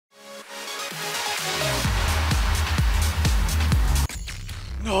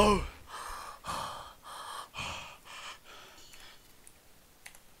No!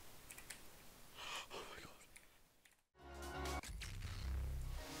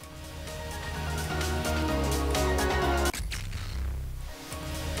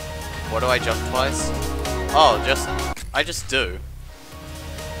 What do I jump twice? Oh, I just do. I just do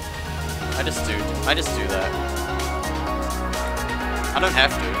that. I don't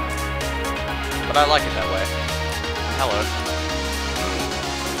have to, but I like it that way. Hello.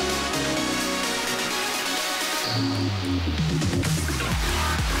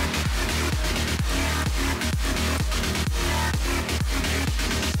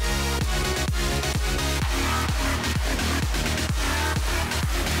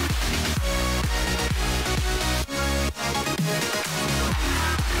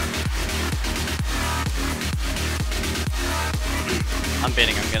 I'm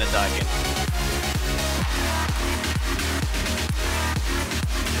betting I'm gonna die again.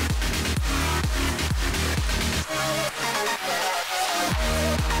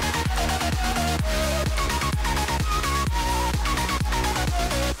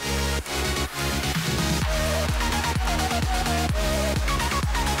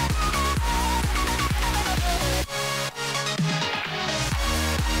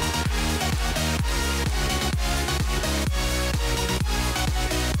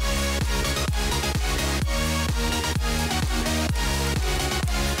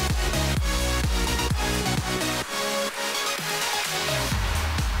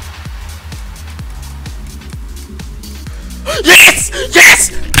 Yes!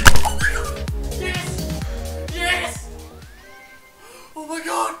 Yes! Yes! Yes! Oh my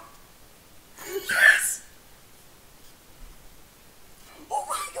god! Yes! Oh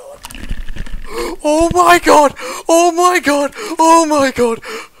my god! Oh my god! Oh my god! Oh my god!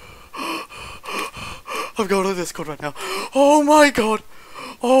 I'm going to Discord right now. Oh my god!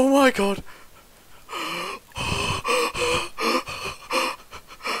 Oh my god!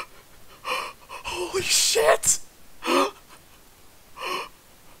 Holy shit!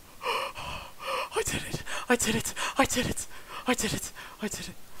 I did it! I did it! I did it! I did it! I did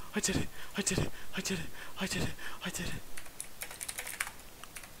it! I did it! I did it! I did it! I did it! I did it!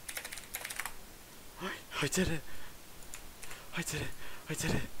 I did it! I did it! I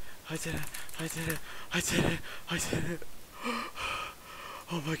did it! I did it! I did it! I did it! I did it!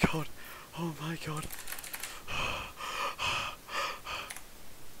 Oh my god! Oh my god!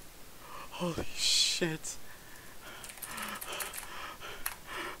 Holy shit!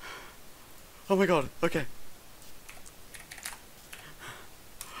 Oh my god, okay.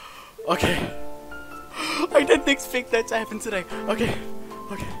 Okay. I didn't expect that to happen today. Okay.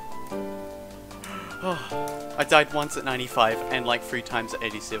 Okay. Oh, I died once at 95 and like 3 times at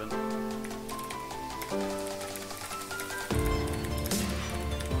 87.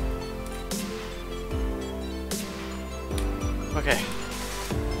 Okay.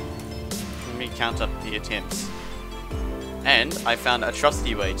 Let me count up the attempts. And I found a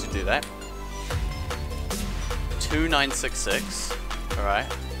trusty way to do that. 2966, alright.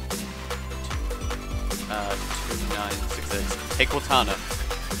 2966. Hey Cortana,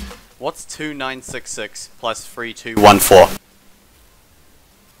 what's 2966 plus 3214?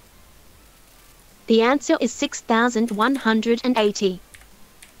 The answer is 6,180.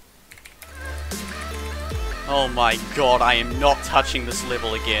 Oh my god, I am not touching this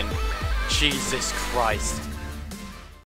level again. Jesus Christ.